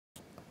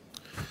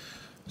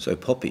So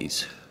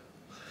Poppies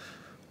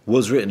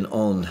was written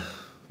on,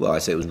 well, I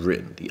say it was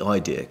written, the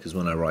idea, because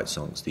when I write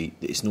songs,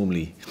 it's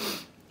normally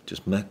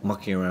just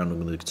mucking around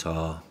with the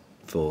guitar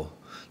for,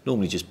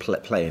 normally just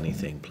play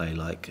anything, play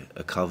like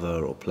a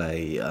cover or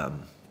play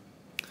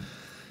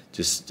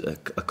just a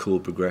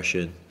chord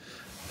progression,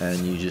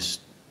 and you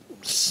just,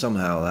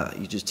 somehow that,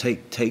 you just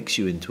takes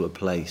you into a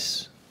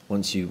place,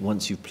 once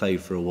you've played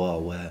for a while,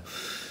 where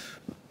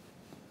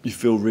you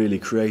feel really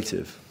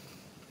creative.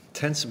 It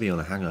tends to be on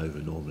a hangover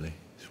normally.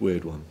 It's a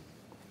weird one,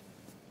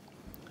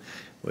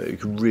 where you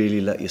can really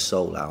let your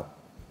soul out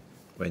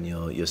when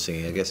you're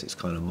singing. I guess it's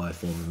kind of my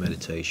form of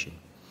meditation,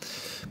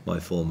 my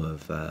form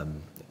of I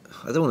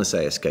don't want to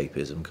say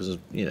escapism, because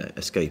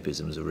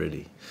escapism is a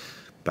really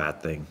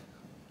bad thing.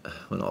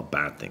 Well, not a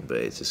bad thing, but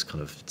it just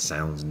kind of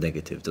sounds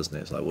negative, doesn't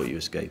it? It's like, what are you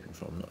escaping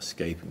from? I'm not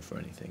escaping for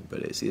anything, but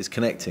it's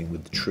connecting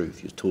with the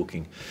truth. You're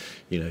talking,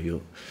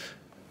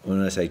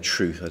 when I say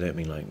truth, I don't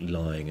mean like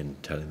lying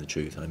and telling the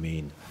truth. I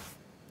mean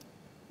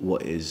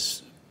what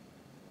is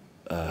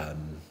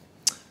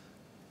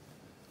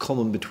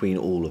common between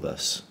all of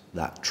us,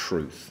 that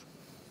truth.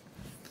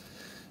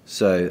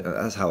 So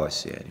that's how I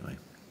see it anyway.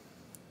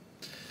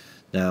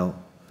 Now,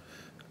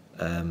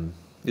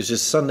 it was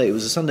just Sunday. It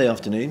was a Sunday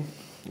afternoon.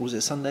 Was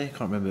it Sunday? I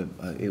can't remember.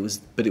 But it was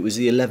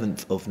the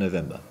 11th of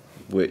November,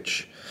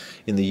 which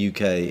in the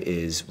UK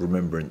is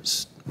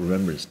Remembrance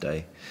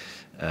Day,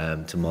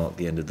 to mark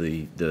the end of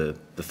the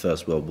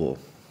First World War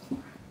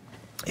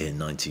in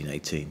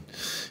 1918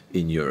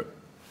 in Europe.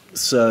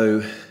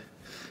 So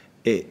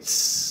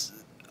it's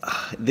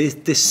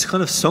this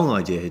kind of song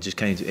idea just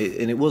came to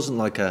it, and it wasn't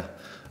like a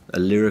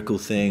lyrical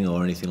thing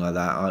or anything like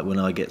that. When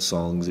I get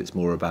songs, it's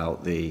more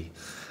about the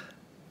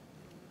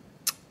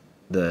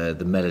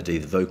melody,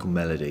 the vocal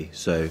melody.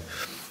 So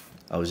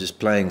I was just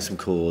playing some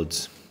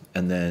chords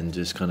and then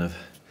just kind of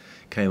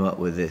came up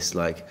with this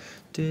like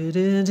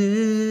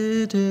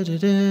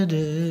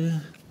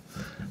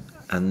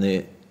and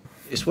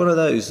it's one of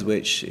those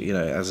which,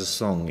 as a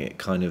song, it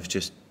kind of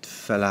just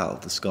fell out of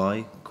the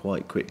sky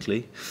quite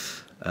quickly,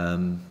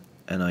 and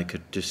I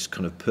could just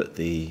kind of put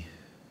the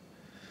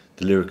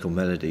lyrical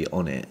melody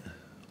on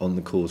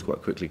the chords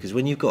quite quickly, because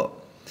when you've got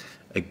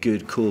a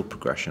good chord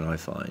progression, I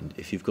find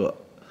if you've got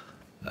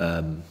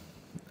a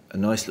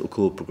nice little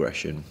chord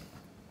progression,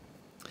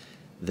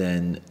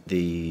 then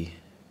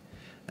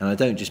and I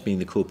don't just mean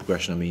the chord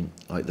progression, I mean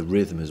like the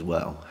rhythm as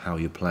well, how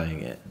you're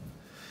playing it.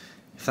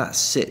 If that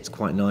sits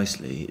quite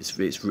nicely,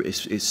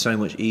 it's so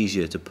much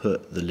easier to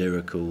put the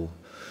lyrical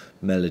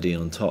melody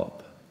on top.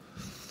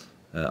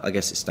 I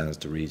guess it stands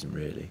to reason,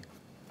 really.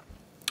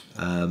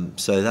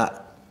 So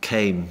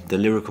the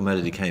lyrical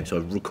melody came, so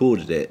I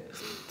recorded it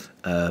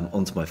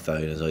onto my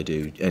phone, as I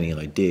do any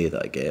idea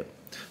that I get.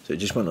 So it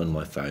just went on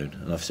my phone,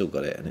 and I've still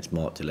got it, and it's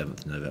marked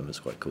 11th of November. It's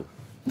quite cool.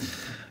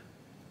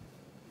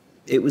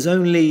 It was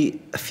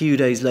only a few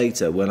days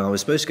later, when I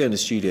was supposed to go in the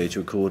studio to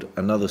record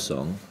another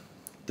song,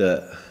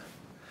 that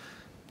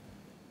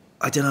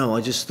I don't know.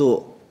 I just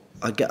thought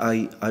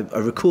I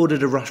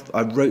recorded a rough.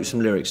 I wrote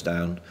some lyrics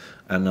down,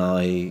 and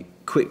I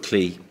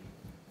quickly.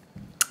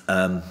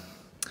 I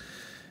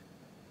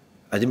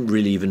didn't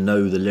really even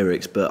know the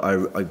lyrics, but I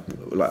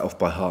like off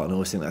by heart, and I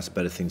always think that's a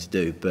better thing to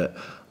do. But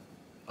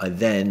I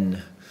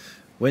then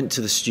went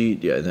to the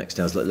studio the next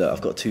day. I was like, look,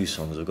 I've got two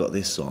songs. I've got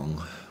this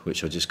song,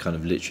 which I just kind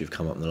of literally have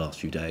come up in the last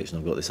few days, and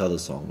I've got this other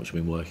song, which I've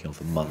been working on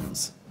for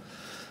months.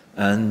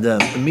 And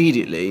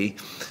immediately,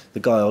 the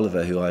guy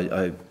Oliver, who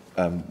I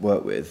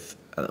work with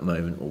at the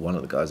moment, or one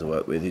of the guys I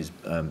work with, who's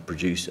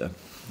producer,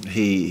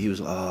 he was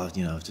like,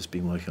 I've just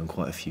been working on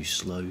quite a few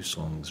slow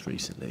songs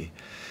recently.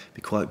 It'd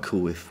be quite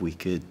cool if we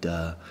could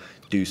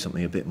do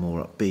something a bit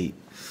more upbeat.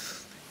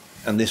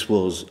 And this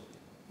was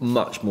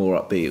much more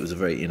upbeat. It was a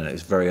very,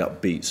 it's a very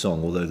upbeat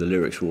song, although the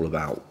lyrics were all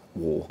about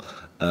war.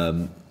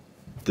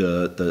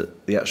 The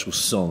actual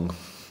song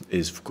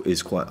is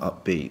quite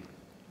upbeat.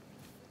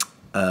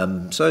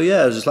 So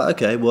yeah, I was just like,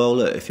 okay, well,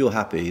 look, if you're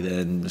happy,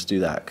 then let's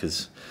do that,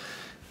 because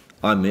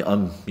I'm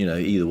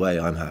either way,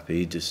 I'm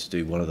happy. Just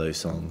do one of those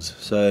songs.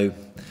 So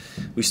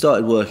we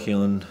started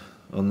working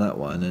on that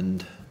one,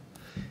 and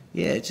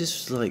yeah, it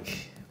just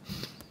like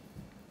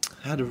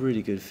had a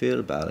really good feel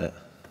about it.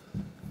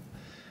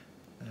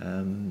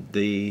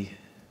 The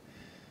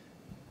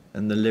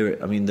lyrics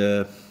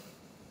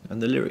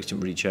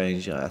didn't really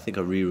change. I think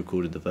I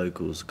re-recorded the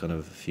vocals kind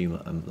of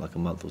like a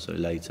month or so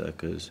later,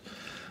 because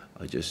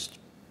I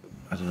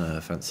don't know, I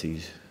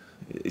fancied.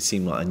 It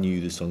seemed like I knew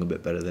the song a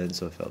bit better then,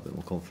 so I felt a bit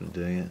more confident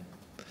doing it.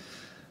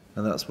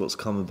 And that's what's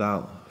come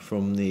about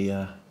from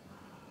the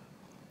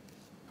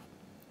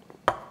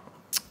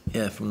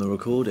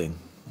recording.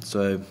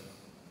 So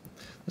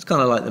it's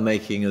kind of like the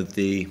making of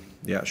the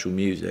actual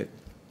music.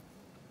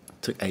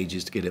 It took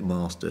ages to get it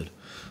mastered.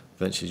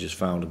 Eventually just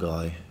found a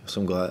guy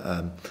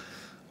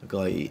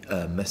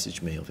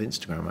messaged me off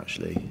Instagram,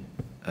 actually,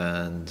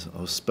 and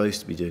I was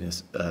supposed to be doing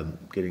this,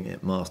 getting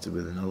it mastered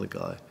with another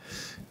guy.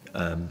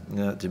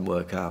 That didn't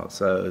work out,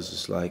 so I was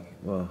just like,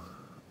 well,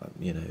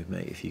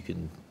 mate, if you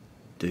can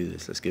do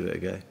this, let's give it a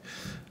go.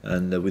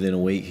 And within a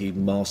week, he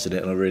mastered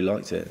it, and I really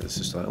liked it. It's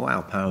just like,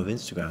 wow, power of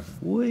Instagram,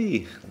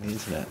 whee, the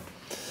internet.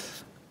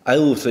 I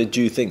also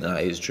do think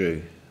that is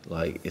true.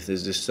 Like, if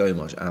there's just so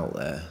much out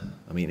there,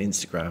 I mean,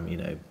 Instagram, you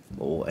know,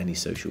 or any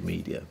social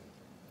media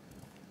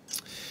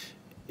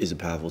is a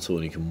powerful tool,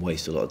 and you can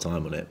waste a lot of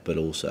time on it, but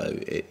also,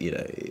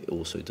 it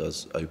also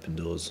does open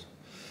doors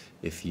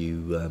if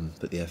you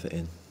put the effort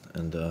in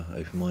and are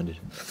open-minded.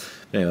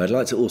 Anyway, I'd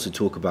like to also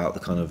talk about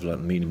the kind of like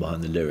meaning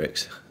behind the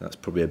lyrics. That's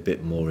probably a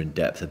bit more in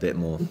depth, a bit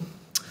more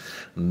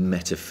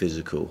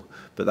metaphysical,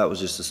 but that was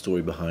just the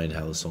story behind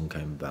how the song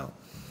came about.